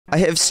I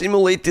have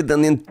simulated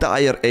an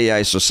entire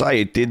AI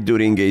society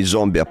during a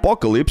zombie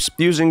apocalypse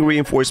using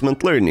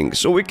reinforcement learning,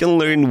 so we can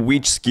learn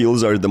which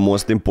skills are the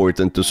most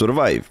important to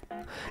survive.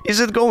 Is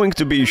it going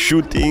to be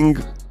shooting,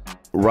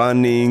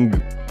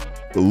 running,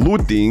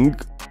 looting,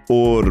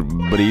 or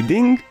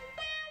breeding?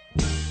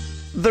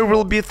 There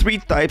will be 3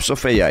 types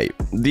of AI: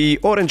 the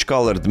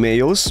orange-colored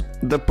males,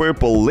 the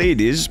purple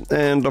ladies,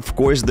 and of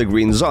course the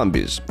green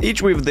zombies,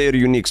 each with their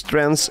unique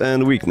strengths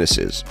and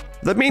weaknesses.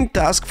 The main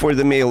task for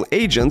the male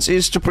agents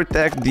is to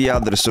protect the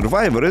other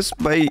survivors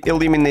by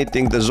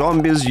eliminating the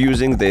zombies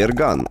using their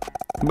gun.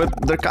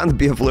 But there can't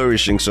be a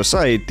flourishing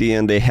society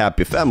and a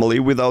happy family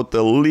without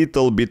a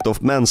little bit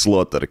of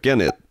manslaughter, can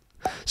it?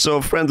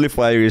 So friendly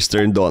fire is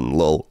turned on,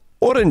 lol.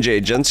 Orange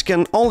agents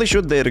can only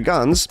shoot their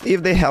guns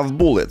if they have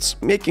bullets,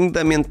 making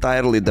them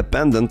entirely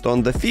dependent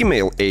on the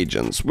female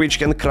agents, which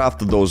can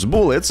craft those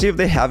bullets if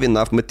they have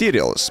enough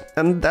materials.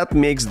 And that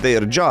makes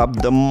their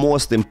job the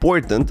most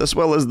important as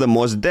well as the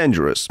most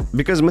dangerous,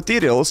 because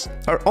materials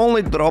are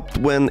only dropped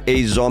when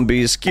a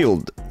zombie is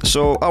killed.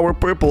 So our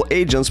purple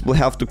agents will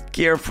have to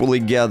carefully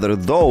gather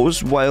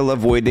those while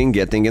avoiding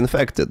getting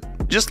infected.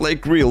 Just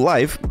like real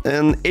life,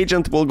 an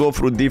agent will go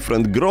through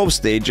different growth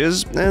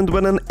stages, and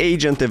when an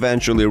agent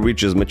eventually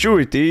reaches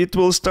maturity, it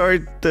will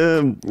start,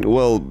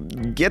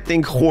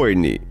 getting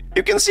horny.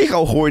 You can see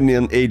how horny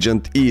an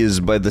agent is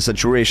by the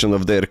saturation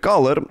of their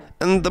color,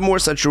 and the more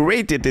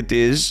saturated it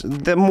is,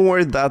 the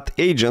more that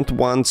agent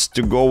wants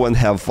to go and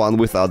have fun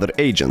with other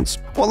agents.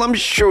 While I'm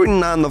sure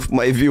none of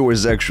my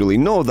viewers actually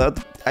know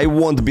that, I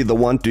won't be the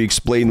one to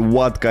explain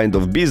what kind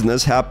of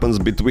business happens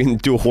between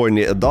 2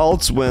 horny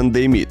adults when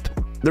they meet.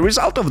 The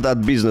result of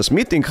that business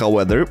meeting,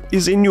 however,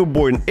 is a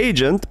newborn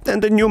agent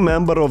and a new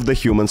member of the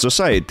human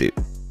society.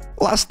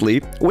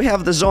 Lastly, we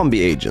have the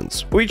zombie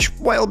agents, which,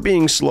 while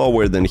being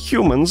slower than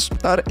humans,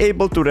 are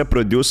able to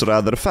reproduce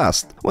rather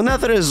fast.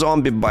 Whenever a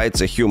zombie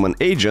bites a human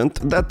agent,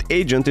 that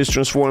agent is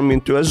transformed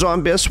into a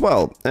zombie as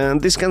well,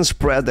 and this can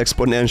spread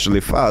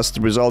exponentially fast,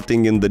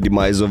 resulting in the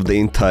demise of the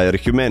entire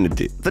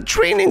humanity. The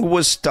training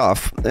was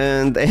tough,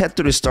 and I had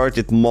to restart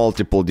it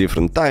multiple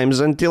different times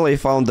until I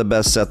found the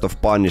best set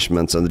of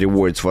punishments and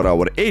rewards for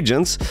our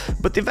agents,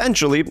 but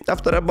eventually,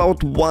 after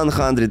about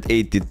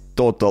 180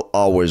 total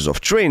hours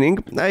of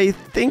training, I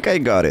think I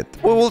got it.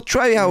 We will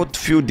try out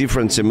few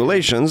different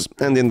simulations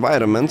and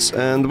environments,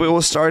 and we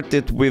will start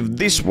it with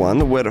this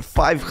one where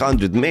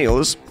 500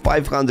 males,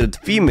 500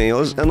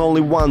 females and only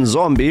 1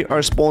 zombie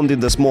are spawned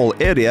in a small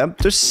area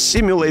to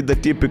simulate the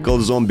typical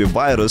zombie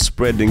virus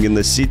spreading in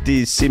the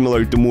city,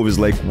 similar to movies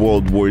like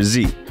World War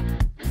Z.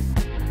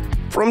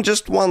 From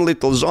just 1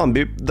 little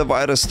zombie, the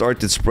virus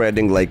started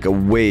spreading like a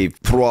wave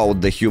throughout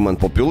the human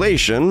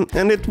population,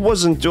 and it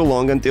wasn't too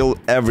long until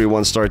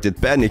everyone started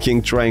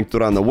panicking, trying to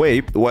run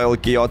away, while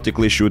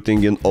chaotically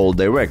shooting in all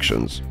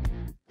directions.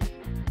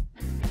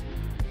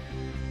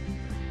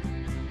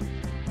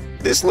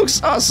 This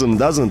looks awesome,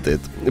 doesn't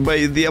it?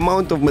 By the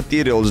amount of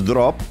materials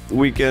dropped,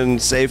 we can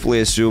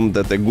safely assume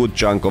that a good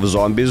chunk of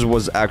zombies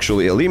was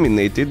actually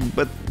eliminated,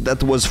 but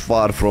that was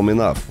far from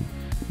enough.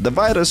 The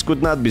virus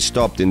could not be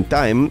stopped in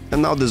time,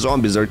 and now the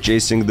zombies are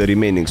chasing the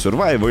remaining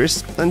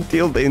survivors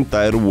until the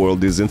entire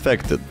world is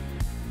infected.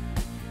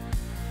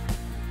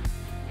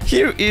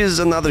 Here is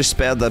another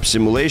sped-up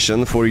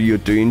simulation for you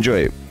to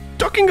enjoy.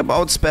 Talking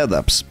about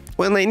sped-ups,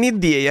 when I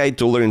need the AI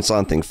to learn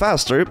something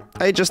faster,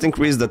 I just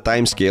increase the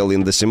timescale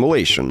in the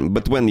simulation,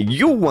 but when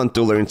you want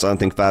to learn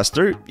something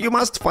faster, you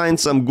must find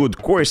some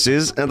good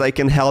courses, and I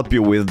can help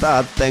you with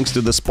that thanks to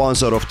the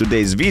sponsor of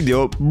today's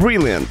video,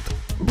 Brilliant.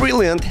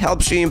 Brilliant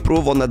helps you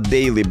improve on a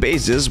daily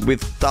basis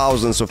with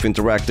thousands of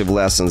interactive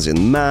lessons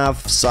in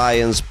math,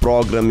 science,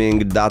 programming,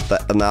 data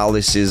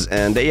analysis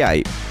and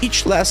AI.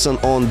 Each lesson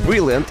on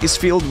Brilliant is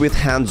filled with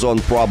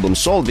hands-on problem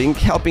solving,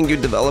 helping you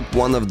develop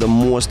one of the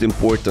most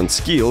important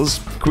skills,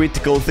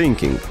 critical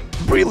thinking.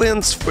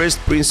 Brilliant's first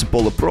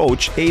principle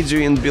approach aids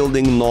you in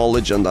building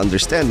knowledge and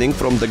understanding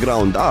from the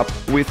ground up,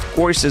 with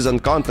courses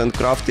and content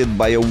crafted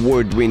by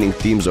award-winning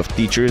teams of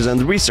teachers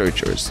and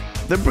researchers.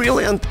 The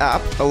Brilliant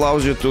app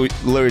allows you to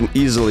learn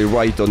easily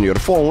right on your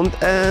phone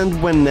and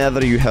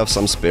whenever you have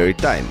some spare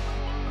time.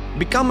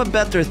 Become a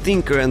better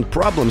thinker and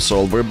problem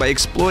solver by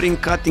exploring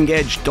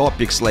cutting-edge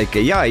topics like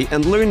AI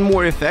and learn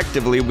more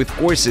effectively with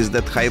courses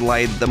that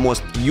highlight the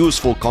most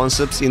useful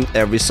concepts in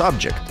every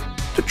subject.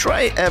 To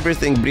try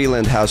everything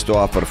Brilliant has to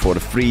offer for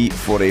free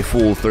for a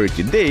full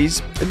 30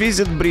 days,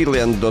 visit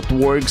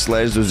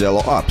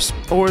brilliant.org/ZuzeloApps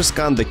or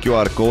scan the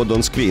QR code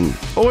on screen,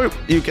 or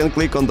you can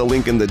click on the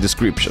link in the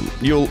description.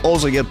 You'll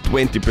also get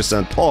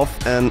 20%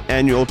 off an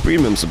annual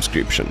premium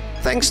subscription.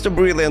 Thanks to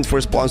Brilliant for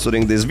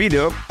sponsoring this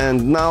video,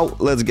 and now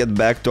let's get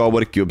back to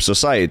our cube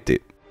society.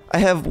 I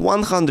have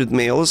 100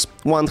 males,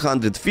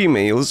 100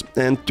 females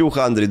and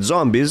 200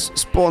 zombies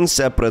spawned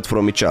separate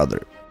from each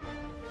other.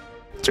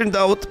 Turned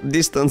out,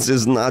 distance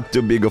is not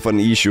too big of an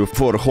issue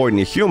for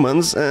horny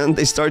humans, and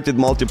they started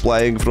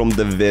multiplying from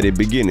the very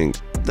beginning.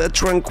 The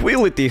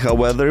tranquility,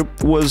 however,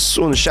 was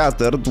soon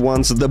shattered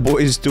once the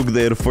boys took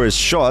their first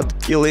shot,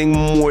 killing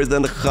more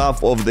than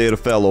half of their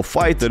fellow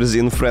fighters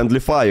in friendly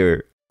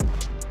fire.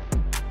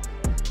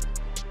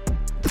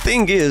 The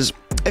thing is,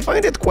 I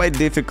find it quite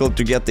difficult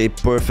to get a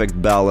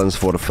perfect balance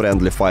for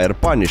friendly fire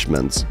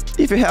punishments.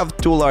 If you have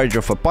too large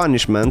of a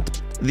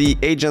punishment, the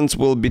agents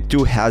will be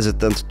too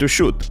hesitant to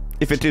shoot.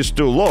 If it is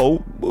too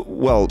low,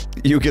 well,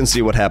 you can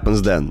see what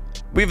happens then.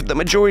 With the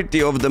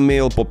majority of the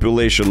male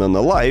population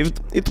unalived,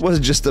 it was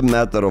just a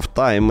matter of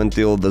time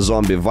until the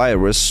zombie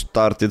virus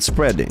started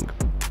spreading.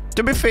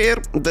 To be fair,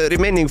 the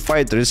remaining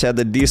fighters had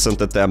a decent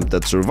attempt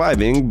at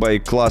surviving by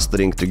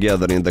clustering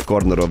together in the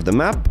corner of the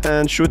map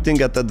and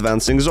shooting at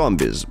advancing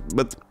zombies,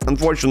 but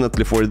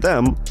unfortunately for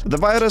them, the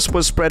virus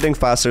was spreading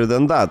faster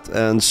than that,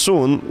 and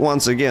soon,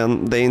 once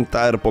again, the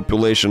entire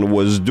population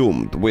was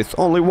doomed, with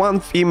only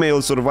one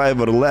female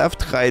survivor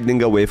left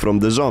hiding away from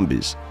the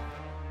zombies.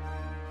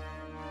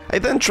 I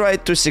then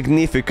tried to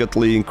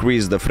significantly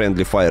increase the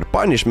friendly fire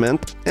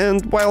punishment,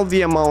 and while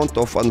the amount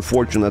of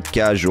unfortunate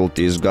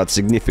casualties got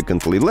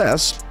significantly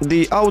less,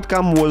 the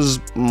outcome was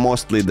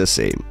mostly the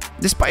same.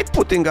 Despite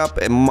putting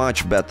up a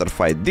much better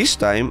fight this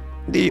time,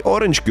 the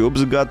orange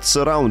cubes got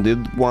surrounded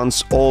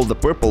once all the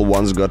purple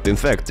ones got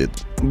infected.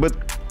 But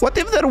what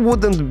if there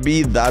wouldn't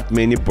be that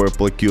many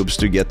purple cubes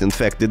to get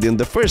infected in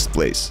the first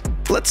place?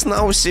 Let's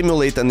now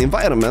simulate an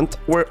environment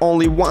where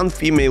only one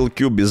female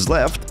cube is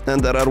left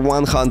and there are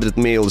 100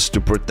 males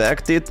to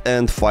protect it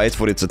and fight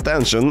for its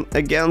attention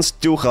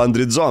against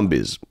 200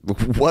 zombies.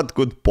 What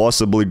could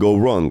possibly go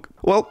wrong?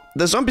 Well,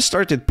 the zombies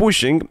started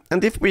pushing,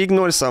 and if we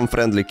ignore some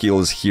friendly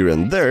kills here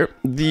and there,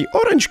 the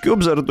orange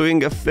cubes are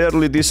doing a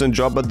fairly decent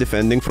job at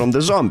defending from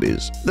the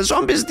zombies. The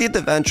zombies did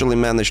eventually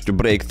manage to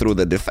break through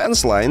the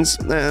defense lines,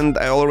 and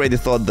I already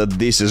thought that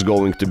this is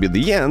going to be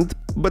the end,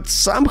 but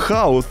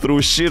somehow,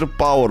 through sheer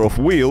power of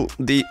will,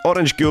 the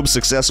orange cube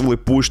successfully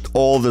pushed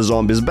all the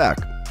zombies back.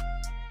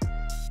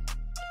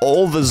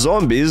 All the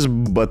zombies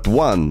but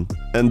one,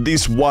 and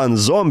this one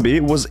zombie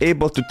was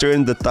able to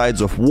turn the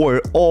tides of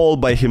war all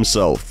by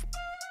himself.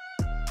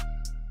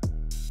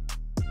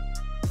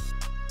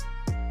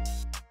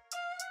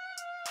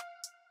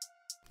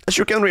 As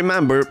you can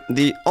remember,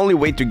 the only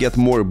way to get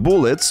more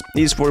bullets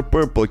is for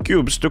purple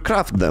cubes to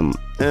craft them,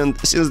 and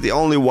since the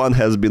only one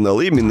has been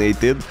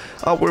eliminated,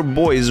 our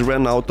boys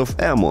ran out of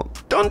ammo.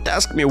 Don't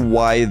ask me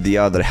why the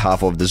other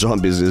half of the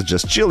zombies is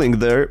just chilling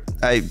there,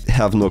 I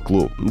have no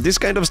clue. This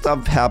kind of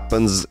stuff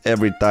happens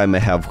every time I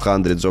have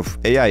hundreds of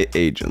AI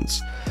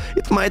agents.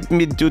 It might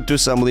be due to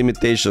some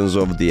limitations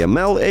of the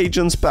ML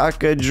agents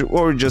package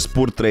or just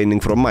poor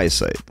training from my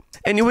side.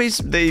 Anyways,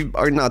 they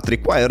are not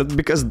required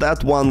because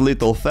that one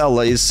little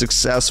fella is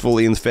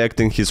successfully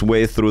infecting his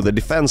way through the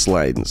defense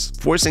lines,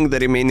 forcing the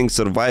remaining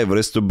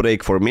survivors to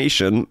break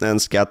formation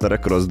and scatter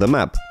across the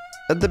map.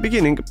 At the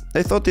beginning,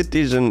 I thought it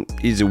is an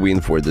easy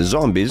win for the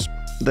zombies,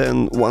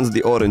 then once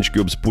the orange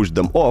cubes pushed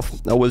them off,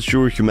 I was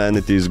sure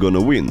humanity is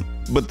gonna win.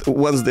 But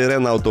once they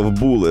ran out of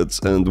bullets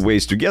and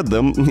ways to get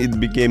them, it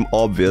became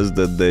obvious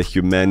that the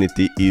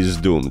humanity is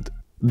doomed.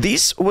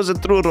 This was a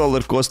true roller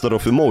coaster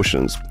of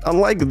emotions,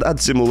 unlike that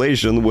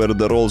simulation where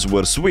the roles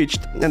were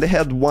switched and I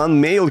had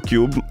one male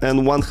cube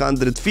and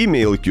 100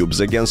 female cubes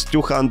against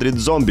 200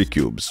 zombie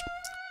cubes.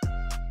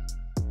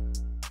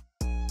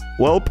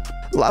 Welp.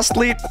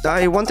 Lastly,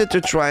 I wanted to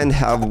try and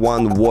have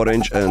one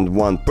orange and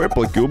one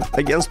purple cube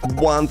against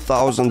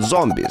 1000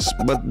 zombies,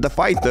 but the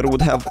fighter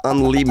would have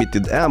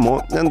unlimited ammo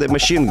and a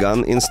machine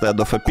gun instead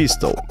of a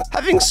pistol.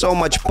 Having so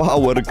much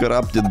power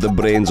corrupted the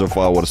brains of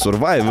our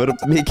survivor,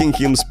 making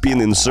him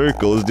spin in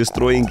circles,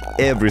 destroying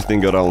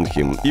everything around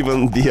him,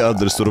 even the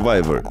other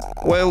survivor.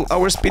 While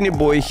our spinny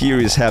boy here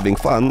is having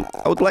fun,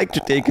 I would like to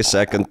take a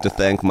second to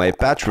thank my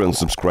Patreon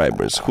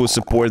subscribers who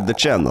support the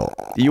channel.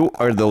 You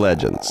are the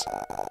legends.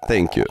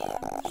 Thank you.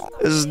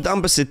 As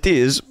dumb as it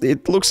is,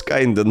 it looks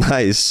kinda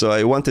nice, so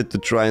I wanted to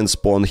try and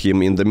spawn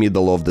him in the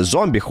middle of the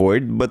zombie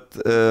horde, but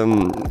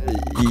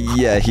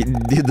yeah, he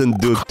didn't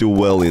do too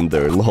well in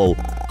there, lol.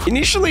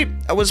 Initially,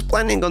 I was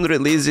planning on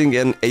releasing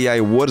an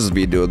AI Wars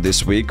video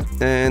this week,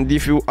 and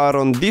if you are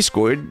on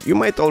Discord, you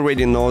might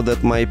already know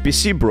that my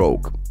PC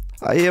broke.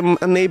 I am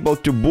unable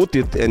to boot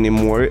it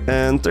anymore,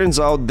 and turns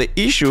out the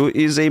issue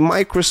is a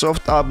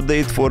Microsoft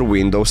update for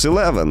Windows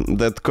 11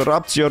 that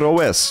corrupts your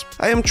OS.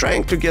 I am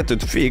trying to get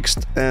it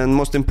fixed, and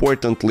most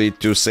importantly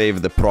to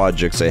save the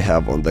projects I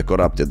have on the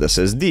corrupted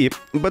SSD,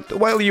 but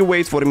while you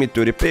wait for me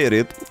to repair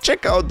it,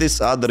 check out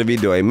this other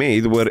video I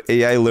made where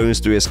AI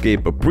learns to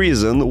escape a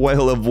prison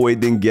while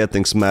avoiding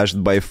getting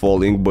smashed by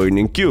falling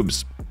burning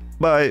cubes.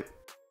 Bye!